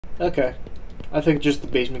Okay. I think just the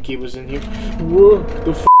basement key was in here. Whoa,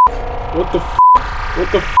 the f***? What the f***?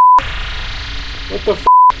 What the f***? What the f***?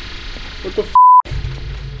 What the f***?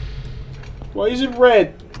 Why is it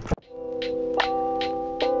red?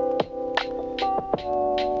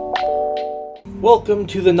 Welcome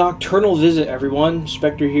to the Nocturnal visit, everyone.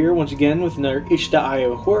 Spectre here, once again, with another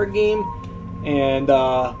itch.io horror game. And,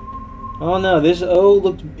 I don't know, this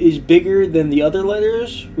O is bigger than the other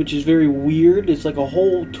letters, which is very weird. It's like a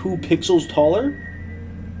whole 2 pixels taller.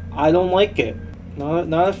 I don't like it.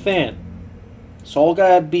 Not a fan. It's all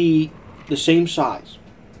gotta be the same size.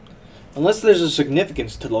 Unless there's a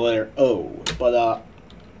significance to the letter O. But,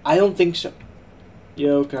 I don't think so.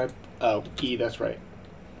 Yo, can I... Oh, E, that's right.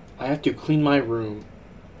 I have to clean my room.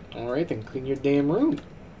 Alright, then clean your damn room.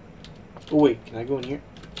 Oh, wait, can I go in here?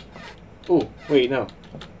 Oh, wait, no.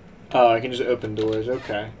 Oh, I can just open doors.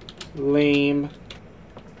 Okay. Lame.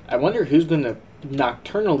 I wonder who's gonna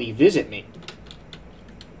nocturnally visit me.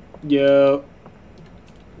 Yo.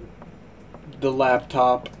 The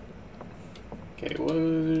laptop. Okay,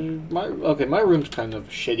 my room's kind of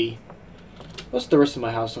shitty. What's the rest of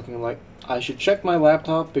my house looking like? I should check my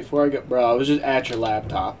laptop before I go. Bro, I was just at your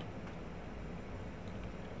laptop.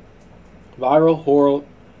 Viral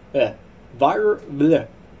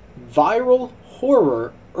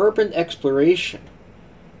horror urban exploration.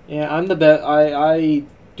 Yeah, I'm the best. I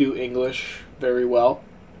do English very well.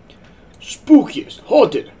 Spookiest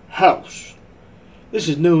haunted house. This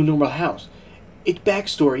is no normal house. Its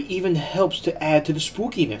backstory even helps to add to the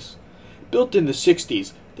spookiness. Built in the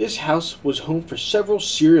 60s, this house was home for several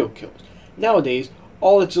serial killers. Nowadays,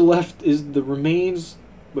 all it's left is the remains.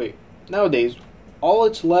 Nowadays, all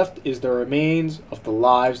it's left is the remains of the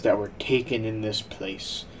lives that were taken in this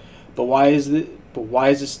place. But why is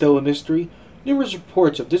it still a mystery? Numerous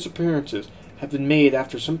reports of disappearances have been made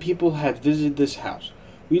after some people had visited this house.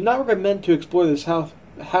 We do not recommend to explore this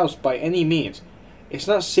house by any means. It's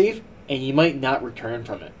not safe, and you might not return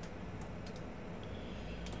from it.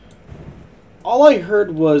 All I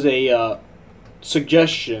heard was a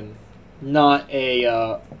suggestion, not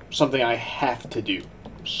a something I have to do.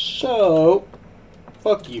 So,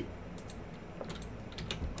 fuck you.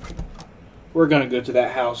 We're gonna go to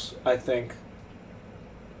that house, I think.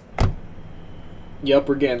 Yep,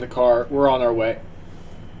 we're getting the car. We're on our way.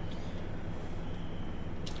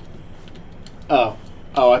 Oh,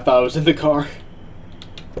 I thought I was in the car.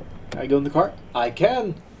 Can I go in the car? I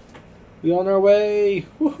can. We on our way.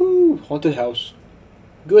 Woohoo! Haunted house.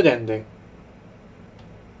 Good ending.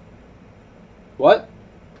 What?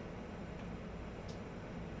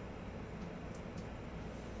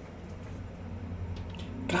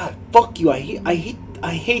 God, fuck you. I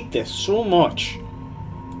hate this so much.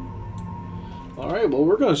 Alright, well,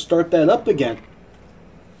 we're gonna start that up again.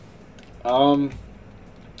 Am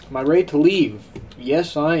I ready to leave?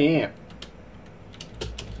 Yes, I am.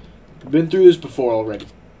 I've been through this before already.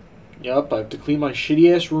 Yup, I have to clean my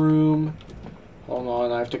shitty ass room. Hold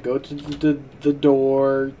on, I have to go to the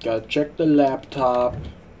door. Gotta check the laptop.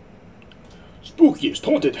 Spookiest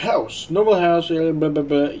haunted house. Normal house. Blah, blah,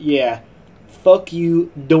 blah. Yeah. Fuck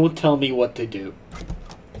you. Don't tell me what to do.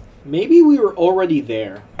 Maybe we were already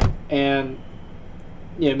there. And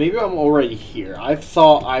yeah, maybe I'm already here. I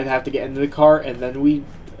thought I'd have to get into the car and then we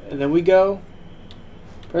go.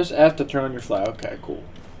 Press F to turn on your flag. Okay, cool.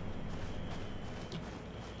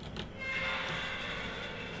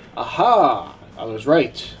 Aha! I was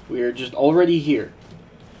right. We are just already here.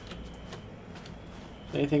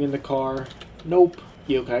 Anything in the car? Nope.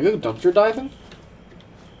 Yo, can I go dumpster diving?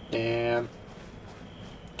 Damn.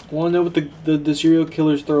 I want to know what the serial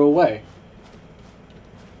killers throw away.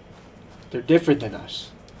 They're different than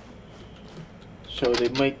us. So they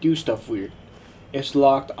might do stuff weird. It's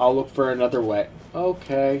locked. I'll look for another way.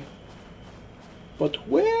 Okay. But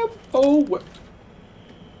where? Oh, where?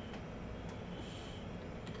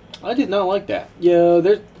 I did not like that. Yo,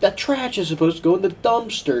 that trash is supposed to go in the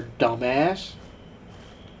dumpster, dumbass.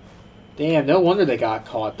 Damn, no wonder they got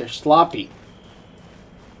caught. They're sloppy.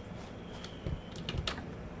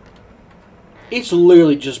 It's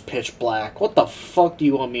literally just pitch black. What the fuck do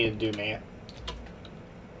you want me to do, man?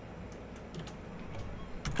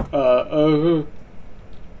 Oh,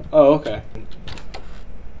 okay.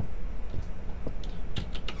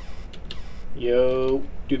 Yo,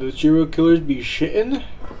 do the serial killers be shitting?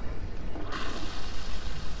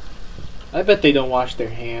 I bet they don't wash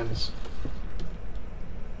their hands.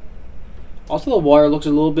 Also, the water looks a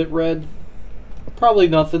little bit red. Probably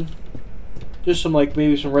nothing. Just some, like,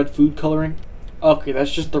 maybe some red food coloring. Okay,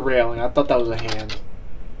 that's just the railing. I thought that was a hand.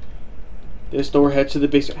 This door heads to the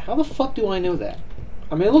basement. How the fuck do I know that?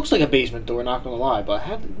 I mean, it looks like a basement door, not gonna lie, but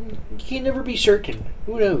you can never be certain.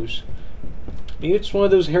 Who knows? Maybe it's one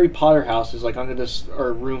of those Harry Potter houses, like under the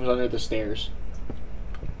or rooms under the stairs.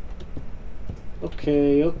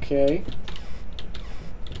 Okay, okay.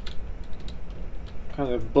 What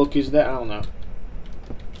kind of book is that? I don't know.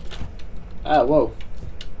 Ah, whoa.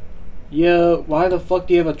 Yeah, why the fuck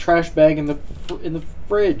do you have a trash bag in the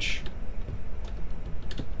fridge?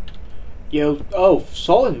 Yo, oh,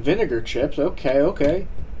 salt and vinegar chips. Okay, okay.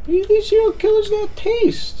 These serial killers got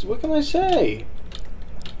taste. What can I say?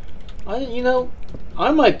 You know,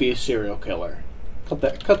 I might be a serial killer.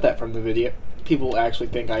 Cut that from the video. People actually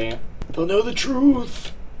think I am. They'll know the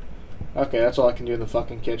truth. Okay, that's all I can do in the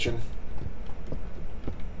fucking kitchen.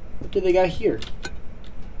 What do they got here?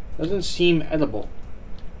 Doesn't seem edible.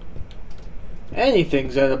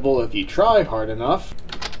 Anything's edible if you try hard enough.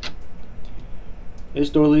 This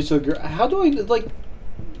door leads to the girl. How do I, like,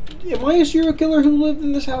 am I a serial killer who lived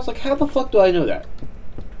in this house? Like, how the fuck do I know that?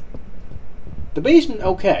 The basement,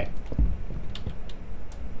 okay.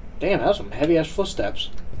 Damn, that was some heavy-ass footsteps.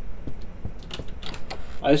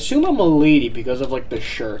 I assume I'm a lady because of, like, the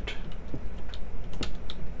shirt.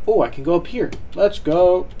 Oh, I can go up here. Let's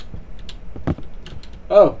go.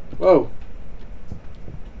 Oh, whoa.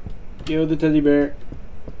 Yo, the teddy bear.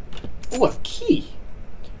 Oh, a key.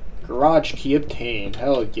 Garage key obtained.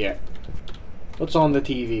 Hell yeah. What's on the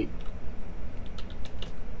TV?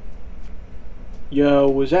 Yo,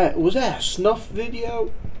 was that a snuff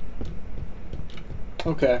video?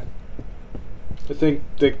 Okay. I think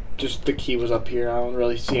just the key was up here. I don't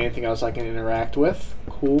really see anything else I can interact with.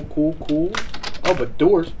 Cool, cool, cool. Oh, but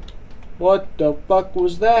doors. What the fuck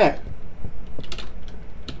was that?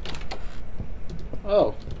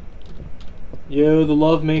 Oh. Yo, the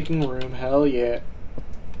love-making room. Hell yeah.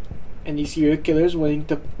 Any serial killers waiting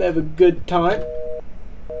to have a good time?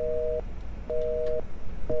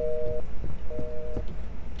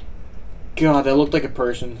 God, that looked like a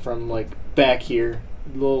person from, like, back here.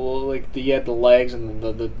 Little, like, you had the legs and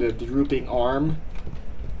the drooping arm.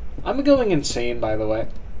 I'm going insane, by the way.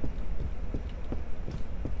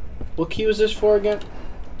 What key was this for again?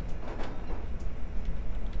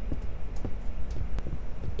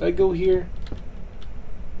 Did I go here?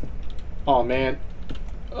 Oh man.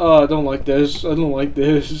 Oh, I don't like this. I don't like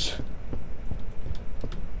this.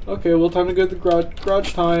 Okay, well, time to go to the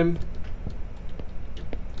garage time.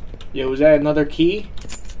 Yo, was that another key?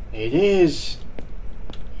 It is.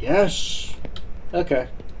 Yes. Okay.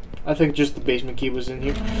 I think just the basement key was in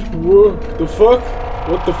here. Whoa, the fuck?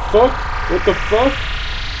 What the fuck? What the fuck?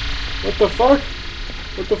 What the fuck?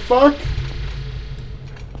 What the fuck?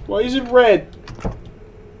 Why is it red?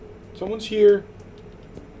 Someone's here.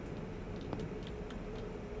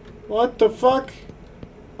 What the fuck?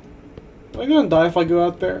 Am I gonna die if I go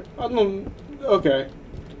out there? I don't... Okay.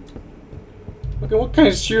 Okay, what kind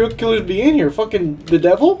of serial killers be in here? Fucking the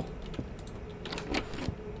devil?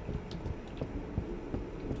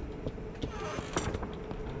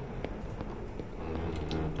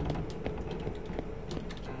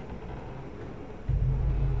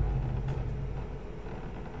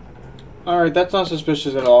 Alright, that's not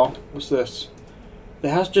suspicious at all. What's this?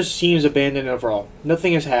 The house just seems abandoned overall.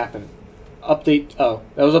 Nothing has happened. Update... Oh,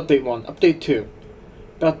 that was update 1. Update 2.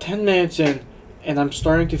 About 10 minutes in, and I'm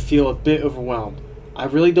starting to feel a bit overwhelmed. I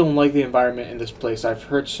really don't like the environment in this place. I've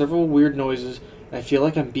heard several weird noises, and I feel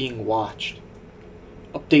like I'm being watched.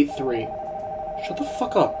 Update 3. Shut the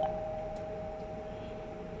fuck up.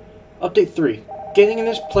 Update 3. Getting in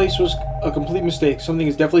this place was a complete mistake. Something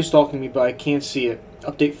is definitely stalking me, but I can't see it.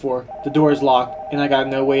 Update 4. The door is locked, and I got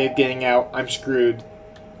no way of getting out. I'm screwed.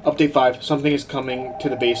 Update 5. Something is coming to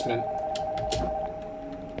the basement.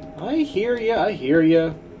 I hear ya, I hear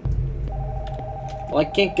ya. Well, I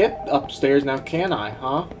can't get upstairs now, can I,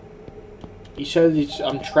 huh? He said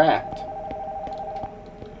I'm trapped.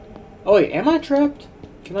 Oh wait, am I trapped?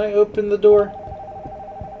 Can I open the door?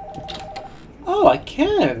 Oh, I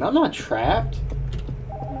can! I'm not trapped.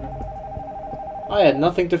 I had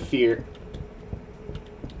nothing to fear.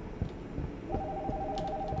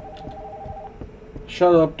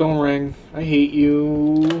 Shut up, don't ring. I hate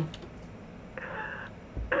you.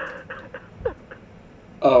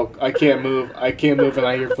 Oh, I can't move. I can't move and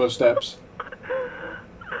I hear footsteps.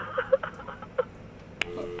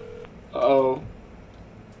 Uh-oh.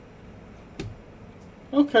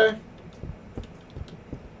 Okay.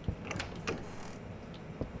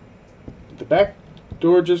 Did the back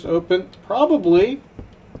door just open? Probably.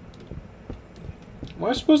 Am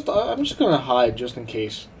I supposed to... I'm just gonna hide just in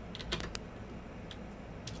case.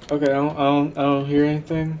 Okay, I don't hear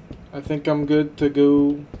anything. I think I'm good to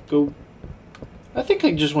go. I think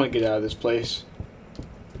I just want to get out of this place.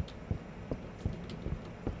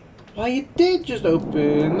 Why, it did just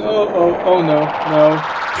open. Oh no, no.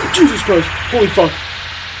 Jesus Christ. Holy fuck.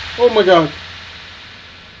 Oh my god.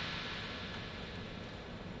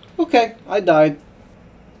 Okay, I died.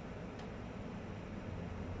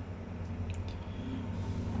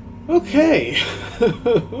 Okay.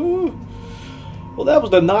 Well, that was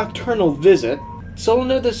the Nocturnal visit. Someone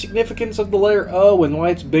know the significance of the letter O and why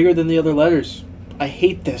it's bigger than the other letters? I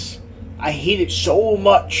hate this. I hate it so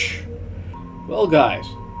much. Well, guys,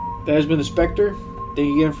 that has been the Spectre. Thank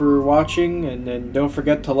you again for watching, and then don't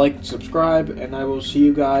forget to like and subscribe, and I will see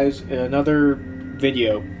you guys in another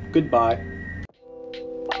video. Goodbye.